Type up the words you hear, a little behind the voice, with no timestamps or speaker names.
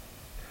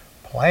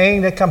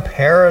Playing the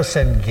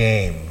comparison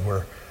game.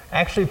 We're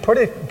actually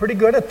pretty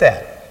good at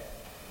that.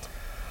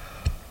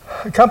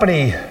 A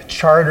company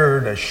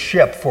chartered a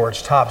ship for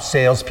its top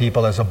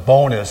salespeople as a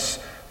bonus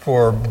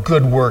for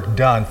good work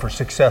done for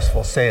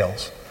successful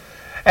sales.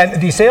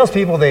 And these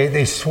salespeople,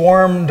 they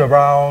swarmed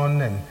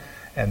around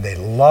and they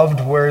loved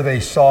where they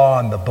saw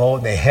on the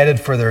boat. They headed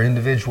for their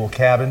individual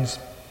cabins.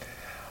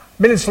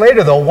 Minutes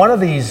later, though, one of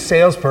these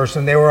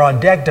salesperson, they were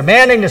on deck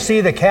demanding to see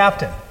the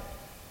captain.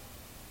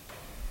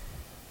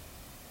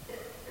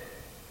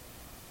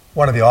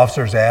 One of the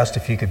officers asked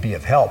if he could be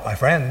of help. "My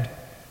friend,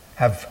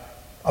 have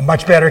a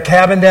much better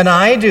cabin than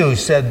I do,"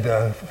 said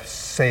the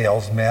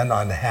salesman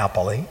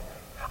unhappily.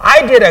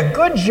 "I did a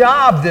good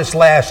job this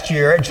last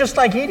year, just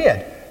like he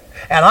did.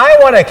 And I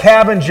want a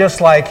cabin just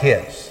like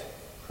his."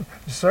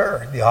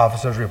 "Sir," the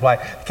officers replied,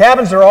 "the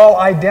cabins are all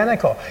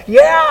identical."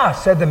 "Yeah,"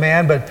 said the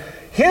man, "but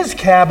his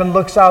cabin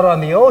looks out on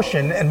the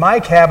ocean and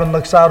my cabin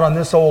looks out on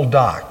this old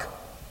dock."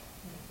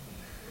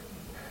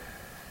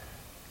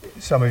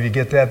 Some of you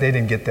get that? They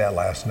didn't get that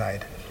last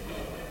night.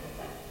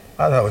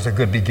 I thought it was a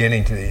good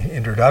beginning to the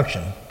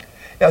introduction.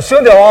 Now,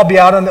 soon they'll all be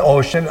out on the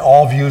ocean.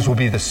 All views will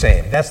be the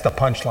same. That's the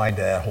punchline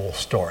to that whole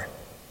story.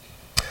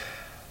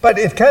 But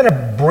it kind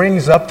of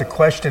brings up the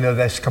question of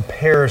this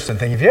comparison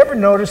thing. Have you ever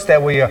noticed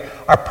that we are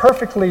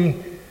perfectly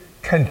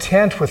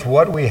content with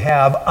what we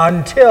have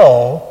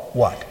until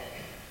what?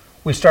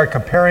 We start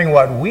comparing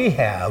what we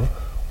have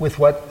with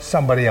what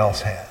somebody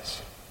else has.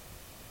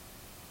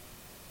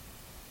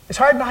 It's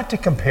hard not to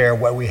compare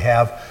what we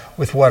have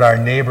with what our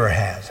neighbor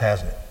has,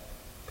 hasn't it?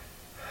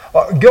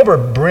 Well,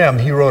 Gilbert Brim,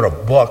 he wrote a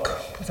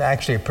book. It's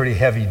actually a pretty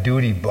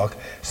heavy-duty book.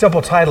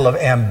 Simple title of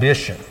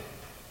Ambition.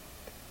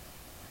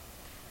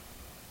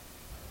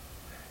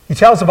 He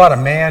tells about a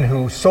man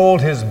who sold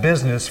his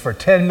business for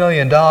 $10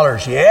 million.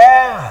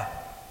 Yeah!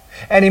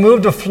 And he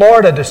moved to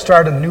Florida to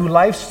start a new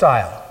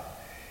lifestyle.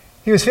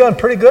 He was feeling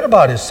pretty good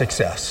about his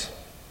success.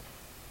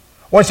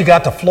 Once he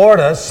got to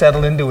Florida,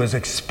 settled into his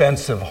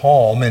expensive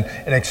home in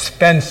an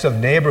expensive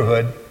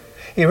neighborhood,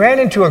 he ran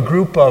into a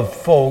group of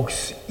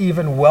folks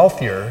even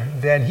wealthier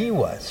than he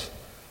was.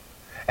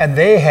 And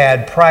they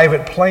had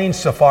private plane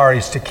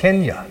safaris to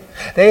Kenya.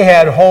 They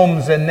had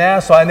homes in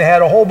Nassau, and they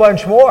had a whole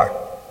bunch more.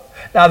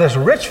 Now, this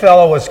rich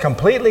fellow was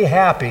completely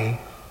happy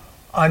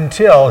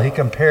until he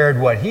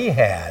compared what he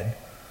had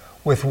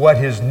with what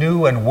his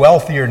new and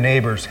wealthier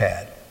neighbors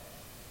had.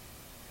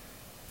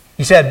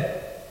 He said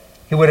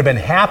he would have been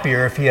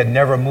happier if he had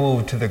never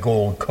moved to the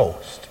Gold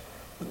Coast.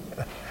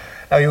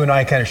 Now, you and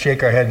I kind of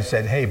shake our head and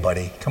said, "Hey,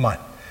 buddy, come on.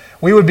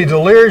 We would be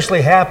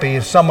deliriously happy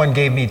if someone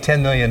gave me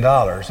 $10 million,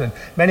 and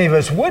many of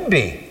us would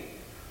be,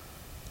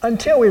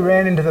 until we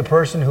ran into the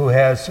person who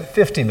has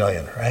 $50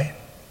 million, right?"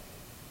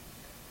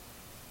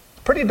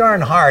 Pretty darn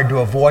hard to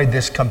avoid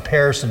this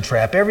comparison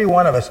trap. Every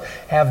one of us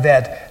have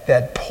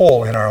that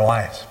pull in our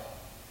lives.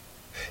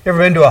 You ever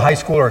been to a high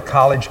school or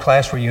college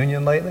class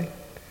reunion lately?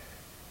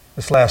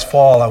 This last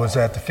fall, I was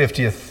at the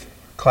 50th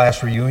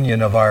class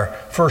reunion of our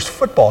first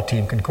football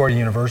team, Concordia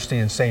University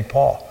in St.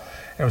 Paul.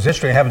 And it was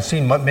interesting. I haven't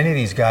seen many of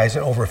these guys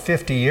in over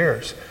 50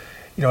 years.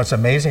 You know, it's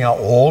amazing how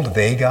old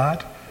they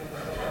got.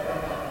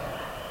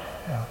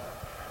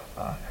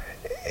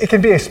 It can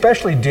be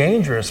especially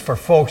dangerous for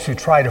folks who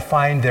try to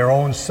find their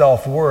own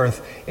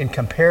self-worth in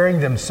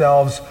comparing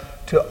themselves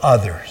to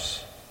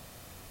others.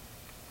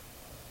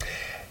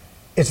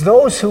 It's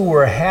those who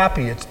were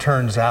happy, it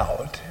turns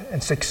out,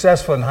 and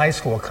successful in high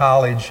school,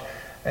 college,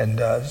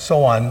 and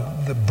so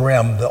on, the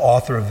Brim, the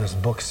author of this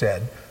book,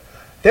 said.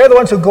 They're the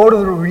ones who go to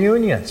the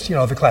reunions, you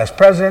know, the class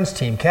presidents,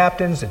 team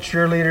captains, the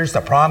cheerleaders,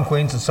 the prom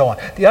queens, and so on.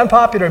 The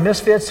unpopular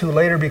misfits who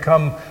later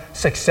become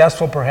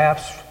successful,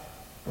 perhaps,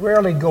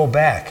 rarely go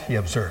back, he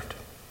observed,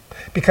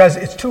 because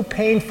it's too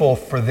painful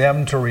for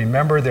them to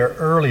remember their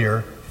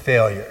earlier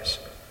failures.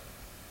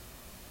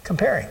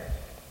 Comparing.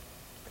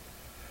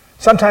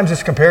 Sometimes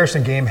this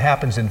comparison game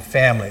happens in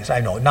families. I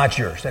know, not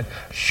yours, and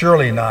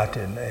surely not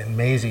in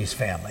Maisie's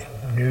family.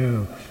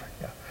 No.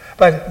 Yeah.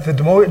 But the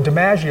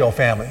DiMaggio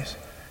families.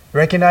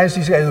 Recognize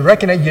these guys?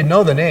 You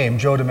know the name,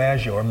 Joe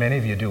DiMaggio, or many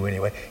of you do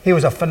anyway. He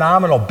was a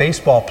phenomenal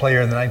baseball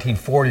player in the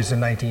 1940s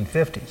and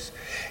 1950s.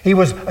 He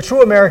was a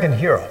true American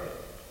hero.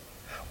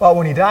 Well,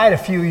 when he died a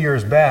few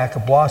years back, a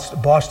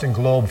Boston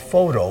Globe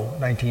photo,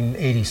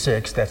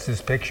 1986, that's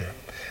this picture,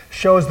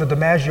 shows the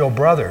DiMaggio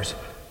brothers.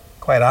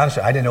 Quite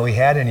honestly, I didn't know he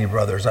had any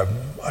brothers.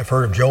 I've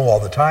heard of Joe all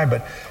the time,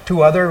 but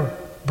two other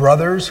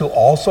brothers who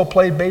also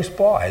played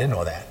baseball, I didn't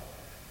know that.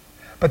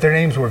 But their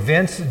names were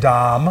Vince,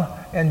 Dom,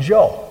 and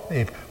Joe.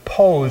 They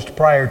posed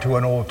prior to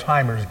an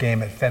old-timers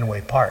game at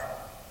Fenway Park.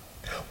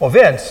 Well,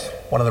 Vince,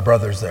 one of the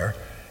brothers there,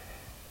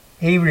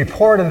 he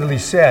reportedly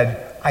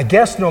said, "I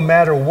guess no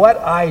matter what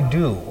I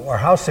do or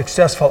how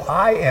successful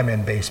I am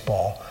in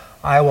baseball,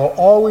 I will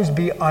always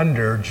be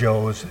under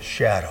Joe's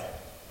shadow."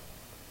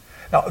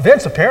 Now,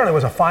 Vince apparently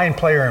was a fine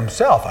player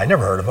himself. I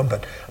never heard of him,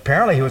 but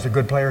apparently he was a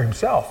good player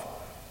himself.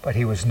 But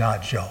he was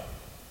not Joe.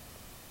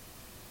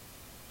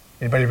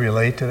 Anybody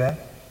relate to that?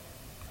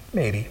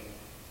 Maybe.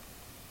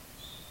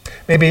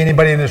 Maybe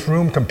anybody in this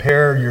room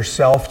compared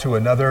yourself to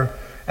another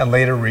and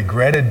later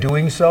regretted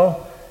doing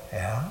so?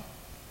 Yeah.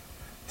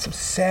 Some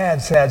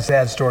sad, sad,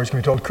 sad stories can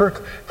be told.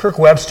 Kirk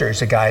Webster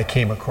is a guy I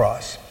came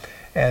across.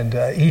 And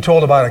he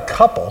told about a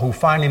couple who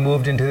finally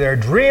moved into their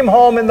dream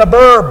home in the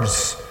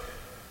burbs.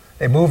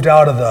 They moved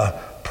out of the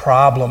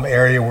problem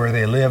area where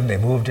they lived, and they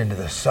moved into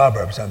the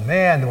suburbs. And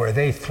man, were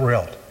they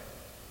thrilled.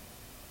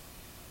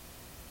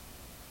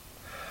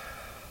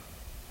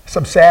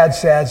 Some sad,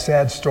 sad,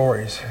 sad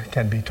stories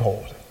can be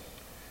told.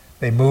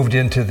 They moved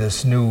into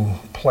this new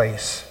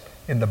place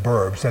in the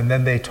burbs, and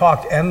then they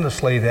talked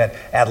endlessly that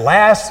at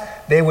last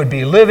they would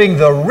be living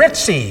the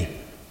ritzy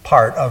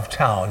part of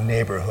town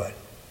neighborhood.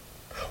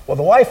 Well,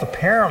 the wife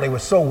apparently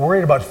was so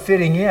worried about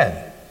fitting in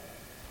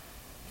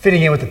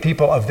with the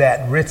people of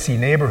that ritzy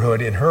neighborhood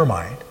in her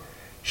mind.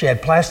 She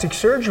had plastic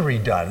surgery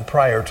done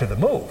prior to the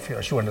move.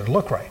 She wanted to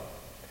look right.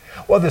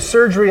 Well, the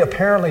surgery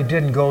apparently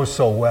didn't go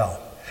so well,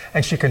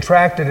 and she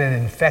contracted an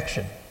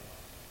infection.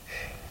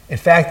 In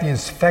fact, the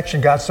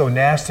infection got so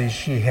nasty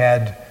she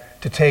had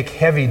to take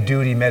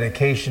heavy-duty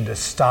medication to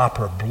stop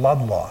her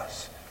blood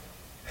loss.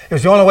 It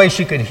was the only way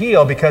she could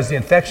heal because the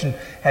infection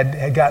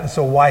had gotten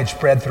so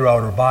widespread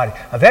throughout her body.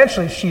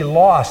 Eventually, she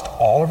lost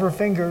all of her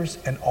fingers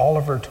and all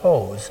of her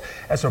toes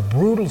as a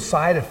brutal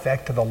side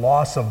effect to the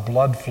loss of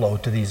blood flow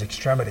to these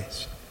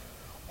extremities.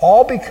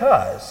 All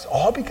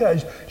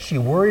because she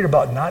worried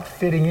about not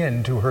fitting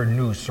into her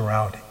new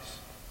surroundings.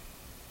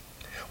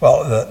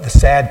 Well, the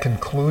sad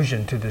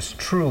conclusion to this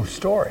true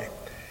story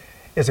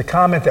is a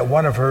comment that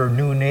one of her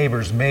new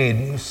neighbors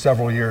made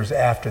several years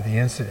after the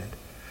incident.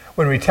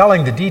 When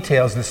retelling the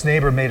details, this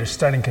neighbor made a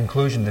stunning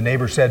conclusion. The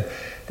neighbor said,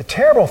 "The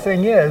terrible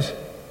thing is,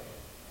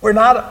 we're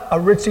not a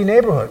ritzy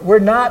neighborhood. We're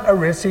not a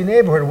ritzy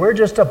neighborhood. We're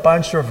just a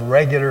bunch of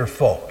regular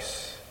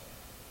folks."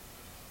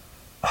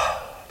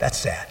 Oh, that's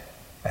sad.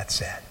 That's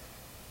sad.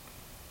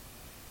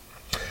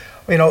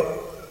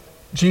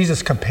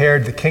 Jesus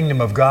compared the kingdom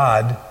of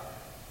God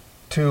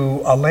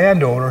to a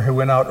landowner who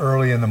went out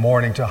early in the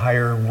morning to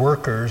hire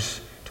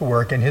workers to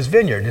work in his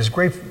vineyard, his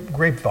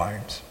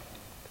grapevines.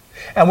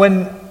 And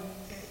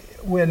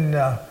when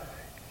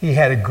he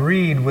had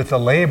agreed with the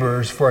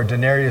laborers for a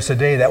denarius a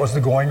day, that was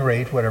the going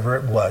rate, whatever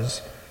it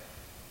was,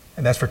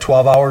 and that's for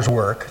 12 hours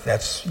work,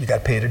 you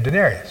got paid a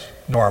denarius,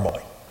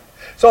 normally.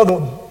 So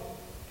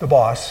the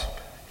boss,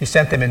 he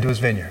sent them into his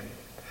vineyard.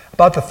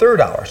 About the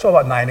third hour, so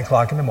about 9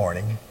 o'clock in the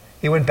morning,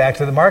 he went back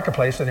to the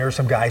marketplace, and there were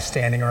some guys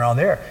standing around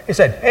there. He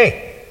said,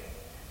 "Hey,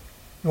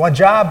 you want a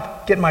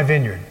job? Get in my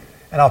vineyard,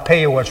 and I'll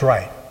pay you what's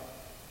right."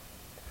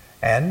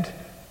 And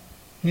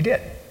he did.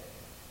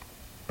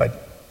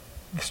 But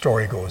the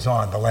story goes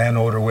on. The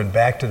landowner went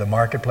back to the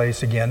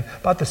marketplace again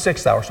about the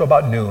 6th hour, so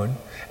about noon,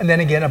 and then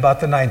again about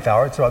the 9th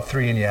hour, it's about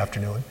 3 in the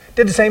afternoon.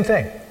 Did the same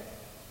thing.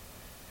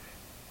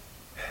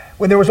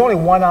 When there was only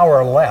 1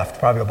 hour left,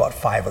 probably about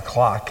 5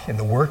 o'clock in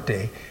the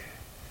workday,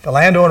 the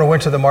landowner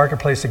went to the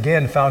marketplace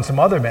again, found some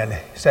other men,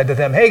 said to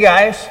them, "Hey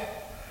guys,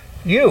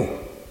 you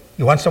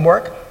want some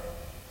work?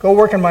 Go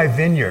work in my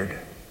vineyard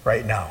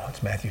right now."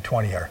 It's Matthew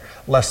 20, our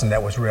lesson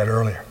that was read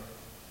earlier.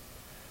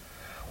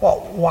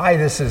 Well, why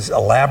this is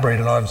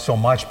elaborated on so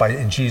much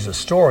in Jesus'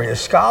 story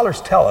is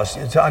scholars tell us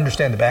to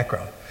understand the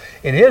background.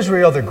 In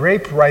Israel, the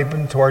grape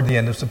ripened toward the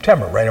end of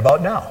September, right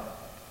about now.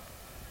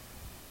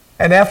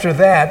 And after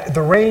that,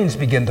 the rains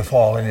begin to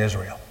fall in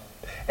Israel.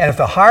 And if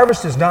the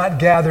harvest is not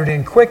gathered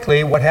in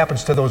quickly, what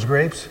happens to those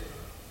grapes?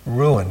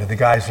 Ruined. The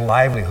guy's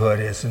livelihood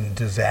is in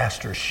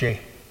disastrous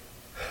shape.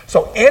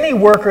 So any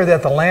worker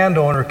that the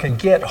landowner can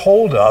get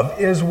hold of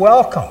is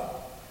welcome,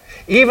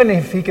 even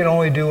if he can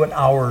only do an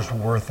hour's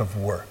worth of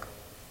work.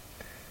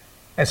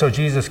 And so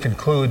Jesus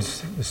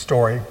concludes the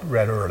story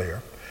read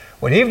earlier.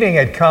 When evening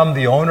had come,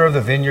 the owner of the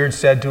vineyard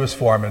said to his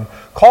foreman,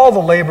 "Call the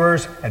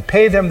laborers and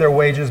pay them their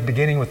wages,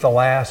 beginning with the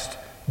last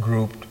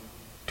grouped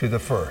to the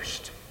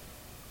first."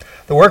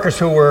 The workers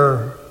who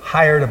were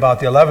hired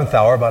about the 11th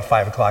hour, about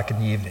 5 o'clock in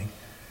the evening,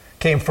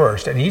 came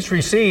first, and each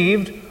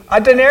received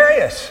a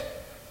denarius.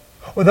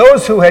 Well,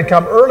 those who had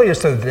come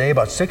earliest of the day,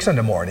 about 6 in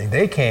the morning,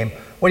 they came.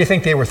 What do you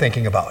think they were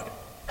thinking about?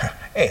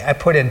 Hey, I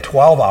put in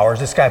 12 hours,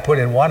 this guy put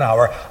in 1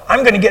 hour, I'm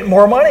going to get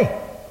more money.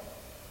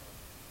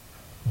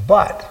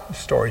 But, the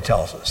story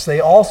tells us, they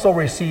also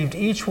received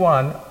each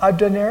one a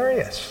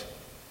denarius.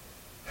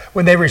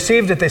 When they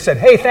received it, they said,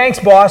 "Hey, thanks,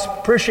 boss,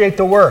 appreciate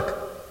the work."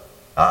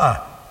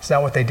 It's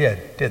not what they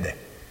did they?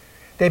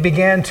 They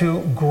began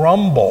to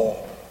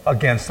grumble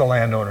against the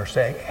landowner,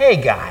 saying, "Hey,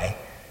 guy,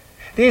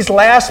 these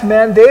last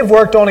men, they've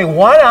worked only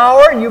 1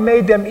 hour. You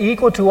made them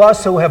equal to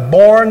us who have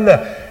borne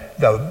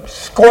the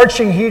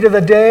scorching heat of the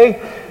day."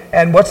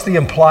 And what's the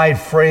implied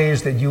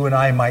phrase that you and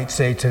I might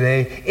say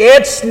today?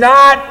 It's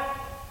not.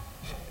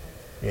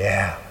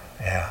 Yeah.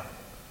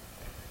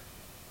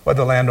 What did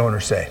the landowner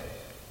say?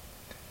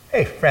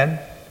 "Hey, friend,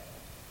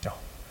 no.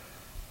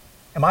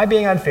 Am I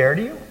being unfair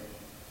to you?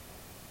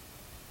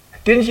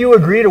 Didn't you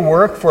agree to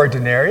work for a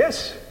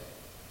denarius?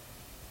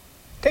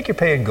 Take your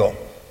pay and go.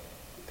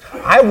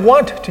 I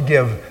want to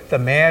give the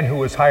man who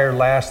was hired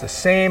last the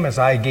same as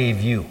I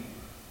gave you.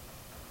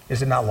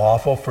 Is it not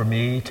lawful for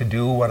me to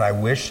do what I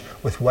wish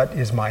with what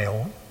is my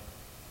own?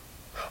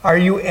 Are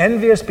you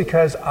envious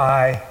because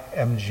I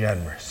am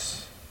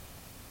generous?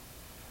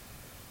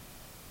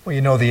 Well,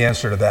 you know the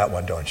answer to that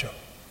one, don't you?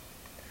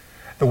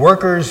 The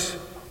workers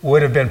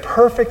would have been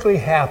perfectly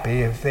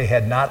happy if they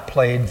had not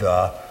played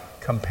the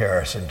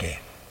comparison game.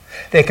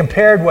 They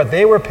compared what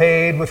they were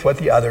paid with what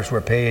the others were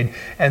paid,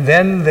 and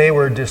then they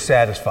were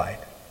dissatisfied.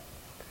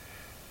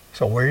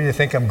 So where do you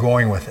think I'm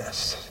going with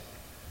this?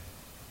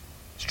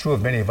 It's true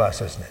of many of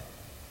us, isn't it?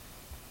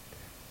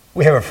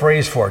 We have a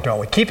phrase for it, don't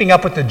we? Keeping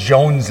up with the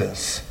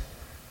Joneses.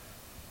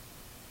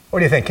 What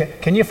do you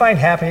think? Can you find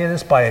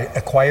happiness by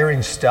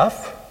acquiring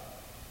stuff?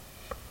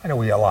 I know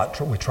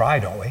we try,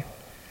 don't we?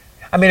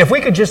 I mean, if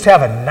we could just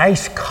have a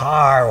nice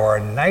car or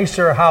a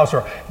nicer house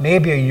or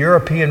maybe a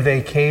European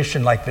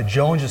vacation like the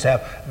Joneses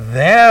have,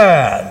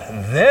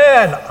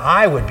 then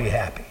I would be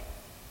happy.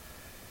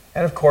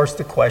 And of course,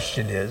 the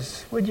question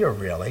is, would you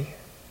really?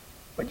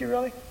 Would you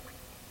really?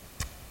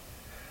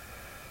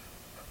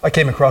 I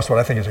came across what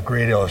I think is a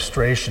great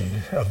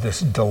illustration of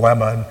this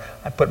dilemma, and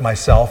I put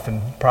myself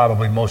and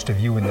probably most of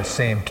you in the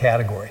same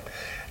category.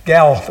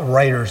 The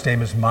writer's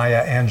name is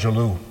Maya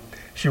Angelou.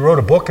 She wrote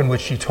a book in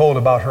which she told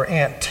about her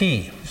Aunt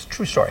T. It's a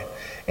true story.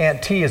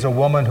 Aunt T is a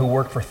woman who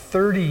worked for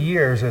 30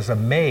 years as a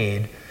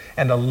maid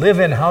and a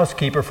live-in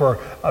housekeeper for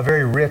a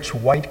very rich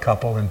white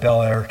couple in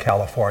Bel Air,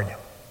 California.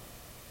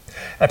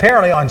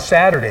 Apparently on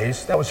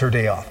Saturdays, that was her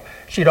day off,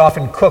 she'd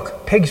often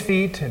cook pig's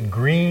feet and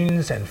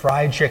greens and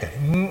fried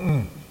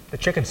chicken. The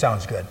chicken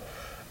sounds good.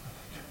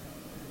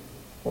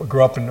 We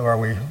grew up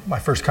my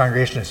first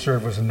congregation I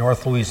served was in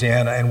North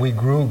Louisiana, and we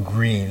grew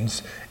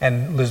greens,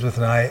 and Elizabeth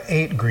and I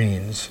ate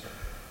greens.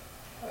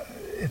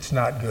 It's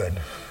not good.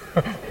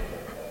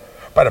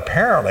 But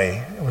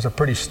apparently, it was a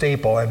pretty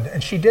staple,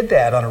 and she did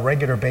that on a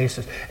regular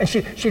basis. And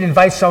she'd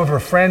invite some of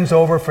her friends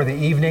over for the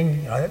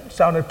evening. It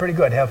sounded pretty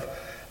good.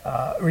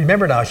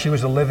 Remember now, she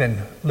was a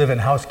live-in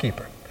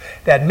housekeeper.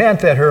 That meant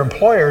that her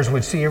employers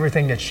would see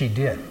everything that she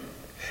did.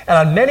 And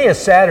on many a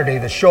Saturday,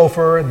 the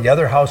chauffeur and the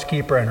other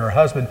housekeeper and her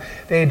husband,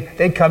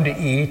 they'd come to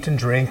eat and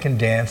drink and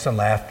dance and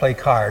laugh, play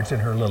cards in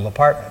her little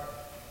apartment.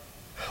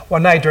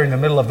 One night during the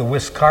middle of the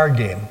whist card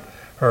game,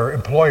 her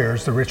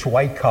employers, the rich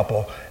white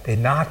couple, they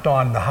knocked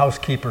on the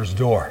housekeeper's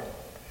door.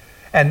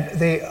 And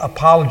they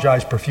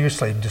apologized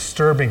profusely,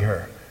 disturbing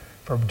her.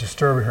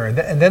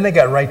 And then they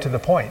got right to the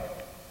point.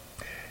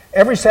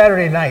 Every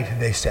Saturday night,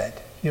 they said,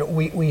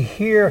 we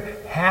hear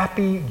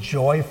happy,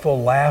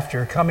 joyful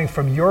laughter coming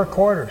from your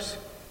quarters.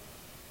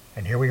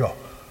 And here we go.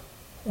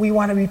 We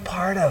want to be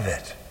part of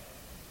it.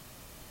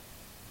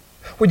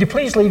 Would you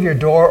please leave your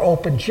door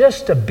open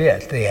just a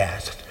bit, they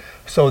asked,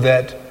 so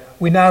that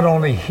we not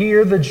only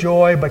hear the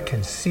joy, but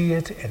can see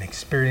it and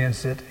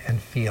experience it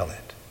and feel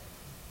it.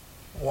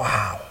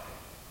 Wow.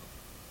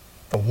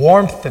 The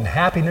warmth and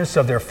happiness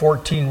of their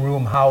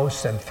 14-room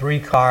house and 3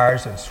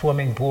 cars and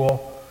swimming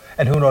pool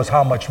and who knows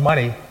how much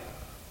money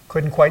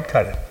couldn't quite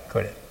cut it,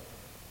 could it?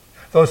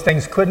 Those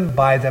things couldn't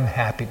buy them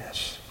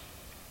happiness.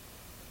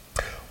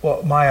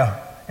 Well, Maya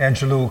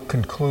Angelou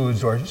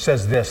concludes or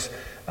says this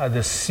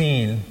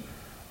scene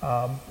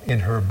in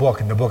her book,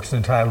 and the book's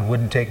entitled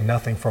 "Wouldn't Take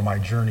Nothing for My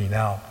Journey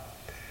Now."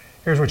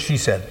 Here's what she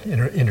said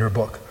in her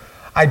book.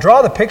 I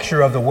draw the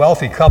picture of the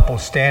wealthy couple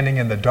standing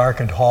in the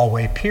darkened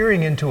hallway,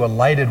 peering into a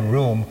lighted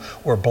room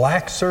where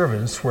black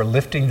servants were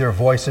lifting their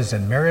voices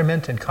in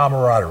merriment and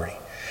camaraderie.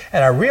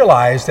 And I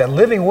realized that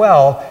living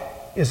well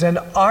is an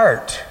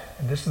art.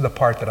 And this is the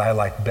part that I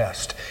like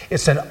best.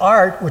 It's an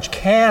art which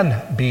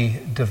can be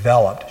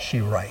developed, she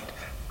writes.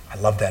 I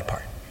love that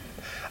part.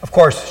 Of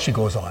course, she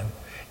goes on,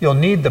 you'll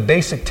need the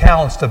basic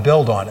talents to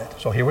build on it.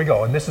 So here we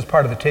go. And this is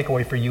part of the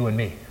takeaway for you and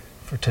me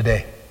for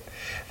today.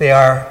 They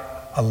are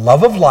a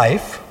love of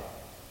life,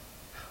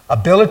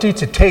 ability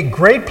to take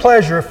great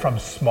pleasure from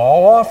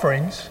small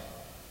offerings,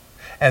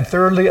 and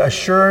thirdly,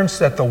 assurance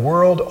that the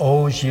world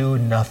owes you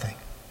nothing,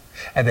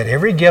 and that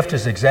every gift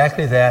is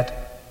exactly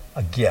that,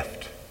 a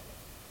gift.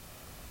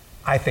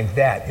 I think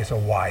that is a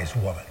wise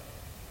woman.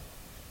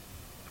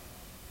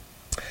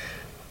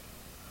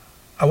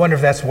 I wonder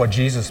if that's what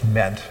Jesus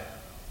meant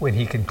when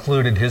he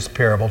concluded his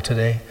parable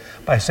today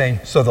by saying,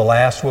 so the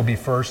last will be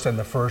first and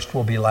the first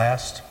will be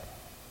last.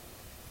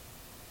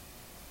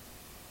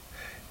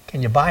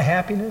 Can you buy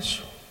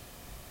happiness?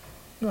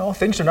 No,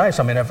 things are nice.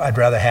 I mean, I'd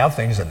rather have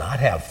things than not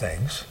have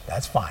things.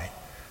 That's fine.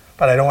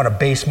 But I don't want to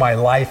base my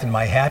life and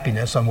my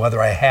happiness on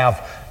whether I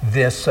have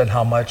this and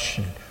how much,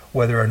 and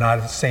whether or not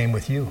it's the same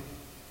with you.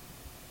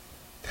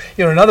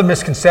 You know, another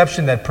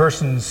misconception that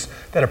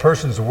a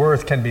person's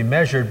worth can be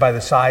measured by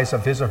the size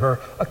of his or her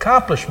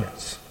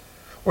accomplishments.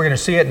 We're going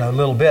to see it in a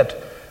little bit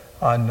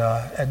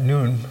at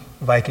noon.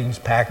 Vikings,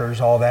 Packers,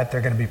 all that,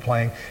 they're going to be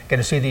playing. Going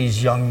to see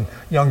these young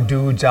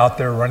dudes out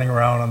there running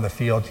around on the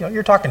field. You know,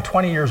 you're talking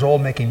 20 years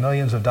old, making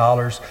millions of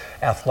dollars,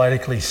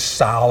 athletically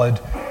solid,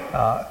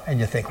 and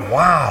you think,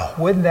 wow,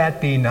 wouldn't that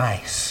be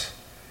nice?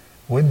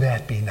 Wouldn't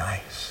that be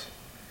nice?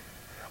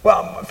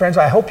 Well, friends,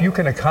 I hope you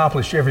can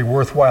accomplish every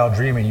worthwhile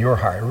dream in your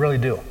heart. I really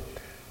do.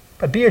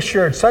 But be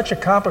assured, such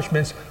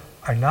accomplishments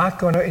are not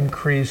going to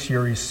increase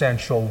your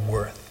essential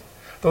worth.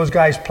 Those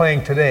guys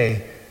playing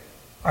today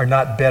are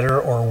not better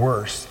or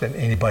worse than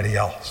anybody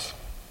else.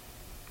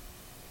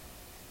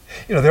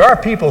 You know, there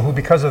are people who,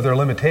 because of their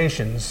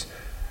limitations,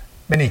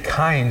 many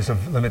kinds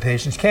of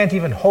limitations, can't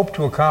even hope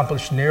to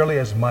accomplish nearly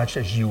as much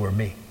as you or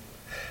me.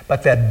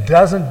 But that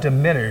doesn't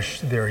diminish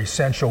their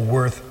essential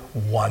worth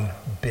one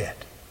bit.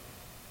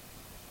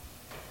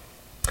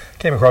 I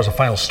came across a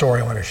final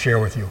story I want to share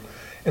with you.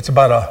 It's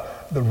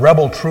about the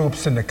rebel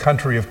troops in the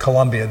country of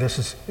Colombia.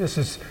 This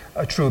is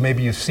true.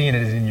 Maybe you've seen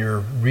it in your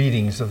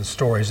readings of the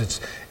stories.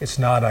 It's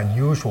not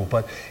unusual,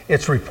 but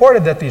it's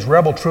reported that these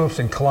rebel troops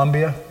in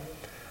Colombia,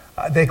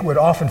 they would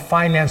often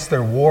finance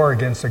their war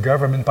against the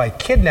government by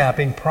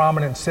kidnapping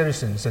prominent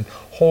citizens and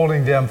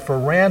holding them for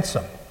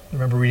ransom.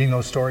 Remember reading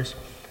those stories?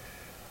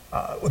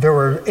 There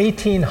were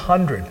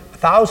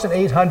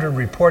 1,800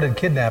 reported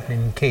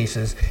kidnapping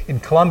cases in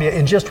Colombia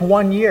in just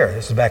 1 year.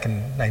 This is back in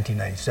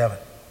 1997.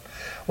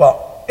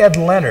 Well, Ed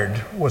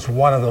Leonard was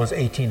one of those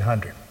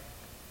 1,800.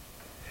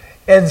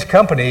 Ed's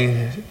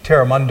company,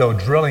 Terramundo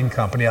Drilling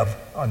Company of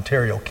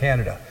Ontario,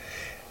 Canada,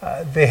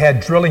 they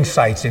had drilling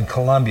sites in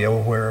Colombia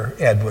where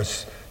Ed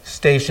was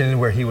stationed,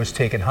 where he was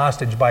taken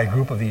hostage by a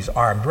group of these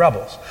armed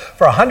rebels.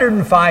 For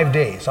 105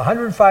 days,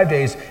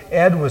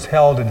 Ed was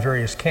held in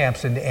various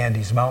camps in the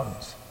Andes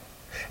Mountains.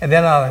 And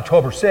then on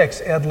October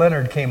 6th, Ed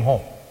Leonard came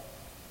home.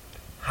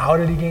 How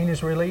did he gain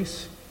his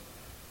release?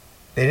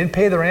 They didn't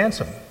pay the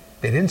ransom.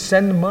 They didn't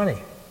send the money.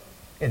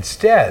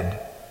 Instead,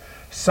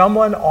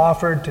 someone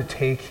offered to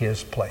take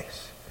his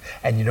place.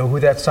 And you know who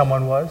that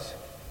someone was?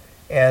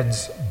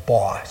 Ed's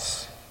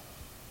boss,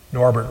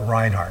 Norbert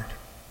Reinhardt.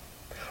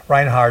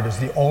 Reinhardt is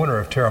the owner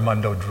of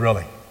Terramundo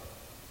Drilling.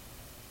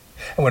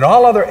 And when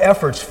all other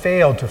efforts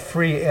failed to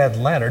free Ed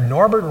Leonard,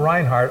 Norbert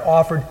Reinhardt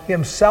offered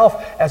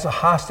himself as a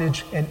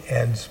hostage in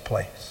Ed's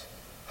place.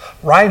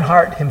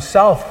 Reinhardt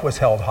himself was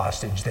held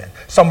hostage then,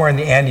 somewhere in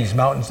the Andes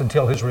Mountains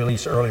until his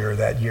release earlier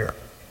that year.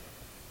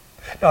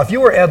 Now, if you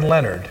were Ed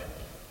Leonard,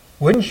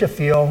 wouldn't you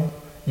feel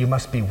you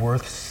must be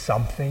worth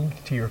something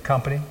to your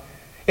company?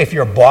 If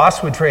your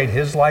boss would trade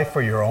his life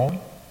for your own?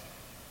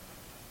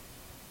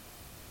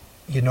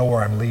 You know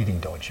where I'm leading,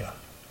 don't you?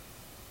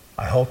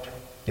 I hope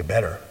you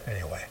better,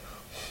 anyway.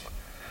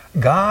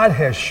 God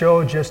has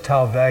showed just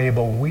how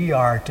valuable we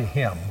are to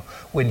him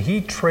when he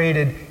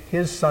traded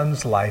his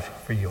son's life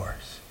for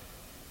yours.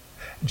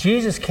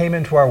 Jesus came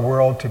into our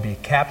world to be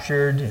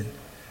captured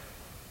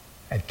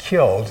and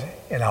killed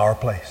in our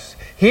place.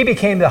 He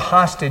became the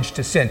hostage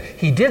to sin.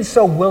 He did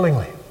so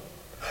willingly.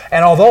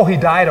 And although he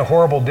died a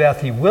horrible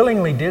death, he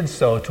willingly did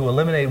so to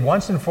eliminate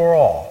once and for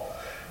all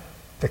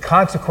the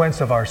consequence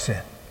of our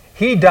sin.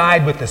 He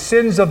died with the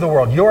sins of the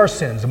world, your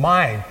sins,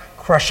 mine,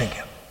 crushing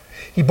him.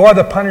 He bore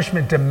the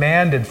punishment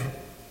demanded.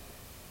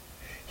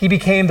 He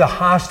became the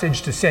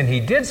hostage to sin. He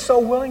did so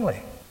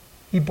willingly.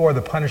 He bore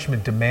the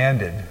punishment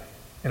demanded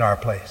in our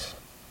place.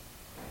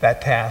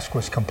 That task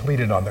was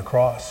completed on the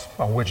cross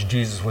on which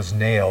Jesus was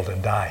nailed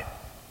and died.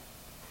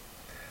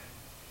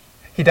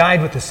 He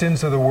died with the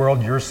sins of the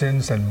world, your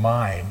sins and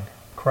mine,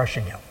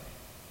 crushing him.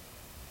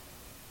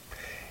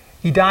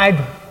 He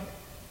died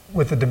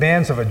with the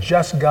demands of a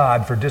just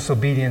God for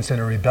disobedience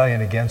and a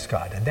rebellion against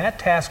God. And that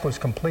task was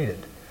completed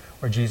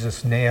where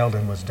Jesus nailed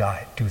and was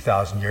died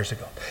 2,000 years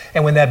ago.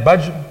 And when that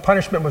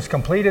punishment was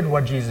completed,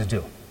 what did Jesus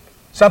do?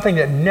 Something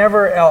that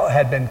never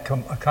had been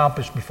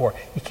accomplished before.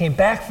 He came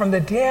back from the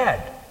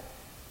dead.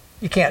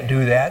 You can't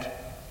do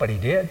that, but he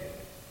did.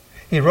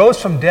 He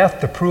rose from death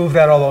to prove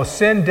that although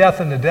sin, death,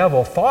 and the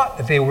devil thought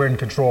that they were in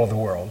control of the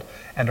world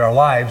and our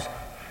lives,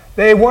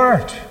 they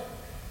weren't.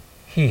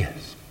 He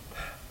is.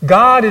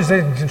 God is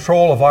in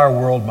control of our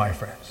world, my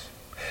friends.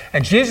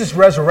 And Jesus'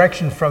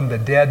 resurrection from the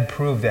dead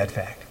proved that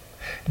fact.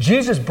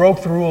 Jesus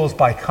broke the rules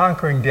by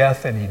conquering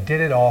death, and he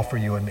did it all for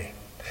you and me.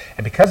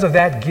 And because of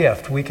that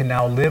gift, we can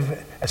now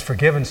live as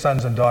forgiven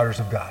sons and daughters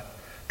of God.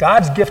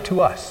 God's gift to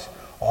us,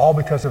 all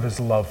because of his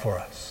love for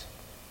us.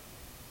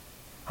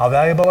 How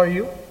valuable are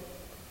you?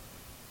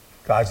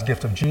 God's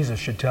gift of Jesus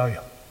should tell you.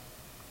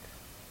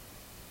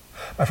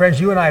 My friends,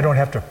 you and I don't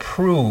have to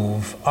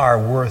prove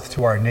our worth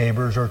to our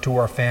neighbors or to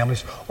our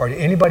families or to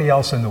anybody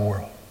else in the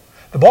world.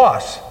 The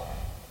boss,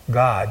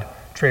 God,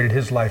 traded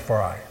his life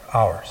for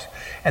ours.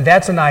 And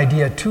that's an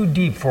idea too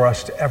deep for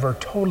us to ever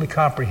totally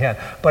comprehend.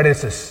 But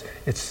it's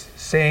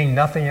saying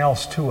nothing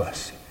else to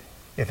us.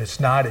 If it's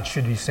not, it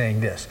should be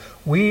saying this.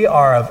 We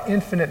are of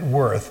infinite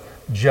worth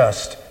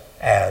just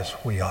as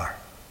we are.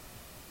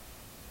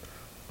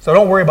 So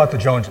don't worry about the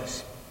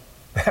Joneses.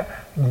 I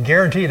can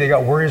guarantee they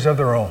got worries of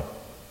their own.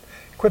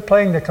 Quit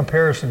playing the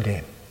comparison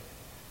game.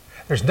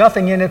 There's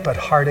nothing in it but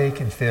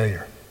heartache and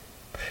failure.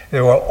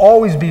 There will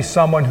always be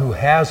someone who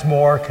has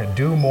more, can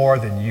do more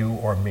than you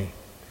or me.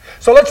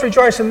 So let's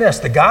rejoice in this.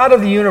 The God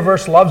of the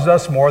universe loves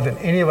us more than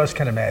any of us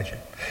can imagine.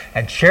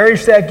 And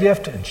cherish that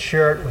gift and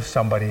share it with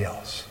somebody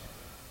else.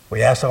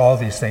 We ask all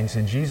these things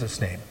in Jesus'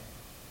 name.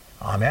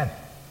 Amen.